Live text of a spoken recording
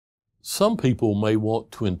Some people may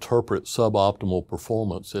want to interpret suboptimal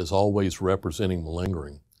performance as always representing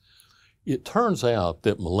malingering. It turns out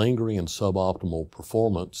that malingering and suboptimal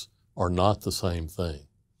performance are not the same thing.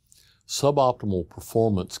 Suboptimal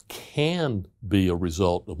performance can be a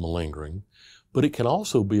result of malingering, but it can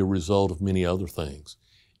also be a result of many other things.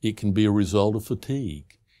 It can be a result of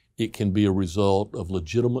fatigue. It can be a result of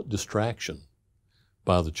legitimate distraction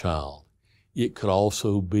by the child. It could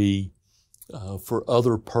also be for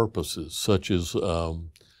other purposes, such as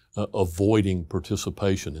avoiding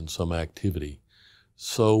participation in some activity.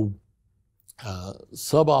 So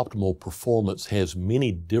suboptimal performance has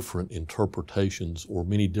many different interpretations or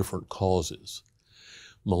many different causes.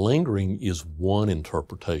 Malingering is one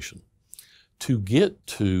interpretation. To get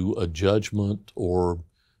to a judgment or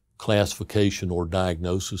classification or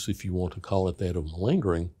diagnosis, if you want to call it that, of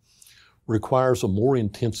malingering, requires a more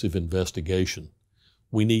intensive investigation.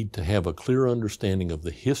 We need to have a clear understanding of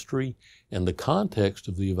the history and the context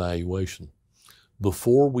of the evaluation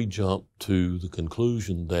before we jump to the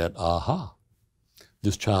conclusion that, aha,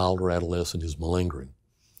 this child or adolescent is malingering,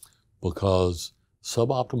 because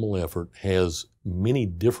suboptimal effort has many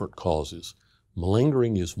different causes.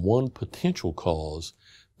 Malingering is one potential cause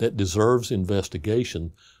that deserves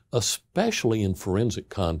investigation, especially in forensic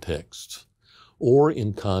contexts or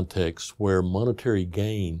in contexts where monetary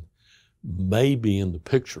gain may be in the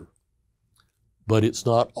picture, but it's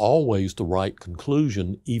not always the right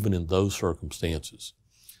conclusion even in those circumstances.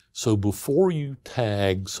 So before you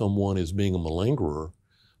tag someone as being a malingerer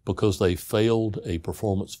because they failed a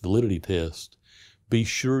performance validity test, be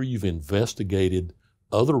sure you've investigated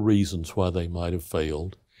other reasons why they might have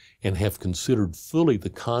failed and have considered fully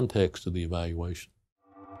the context of the evaluation.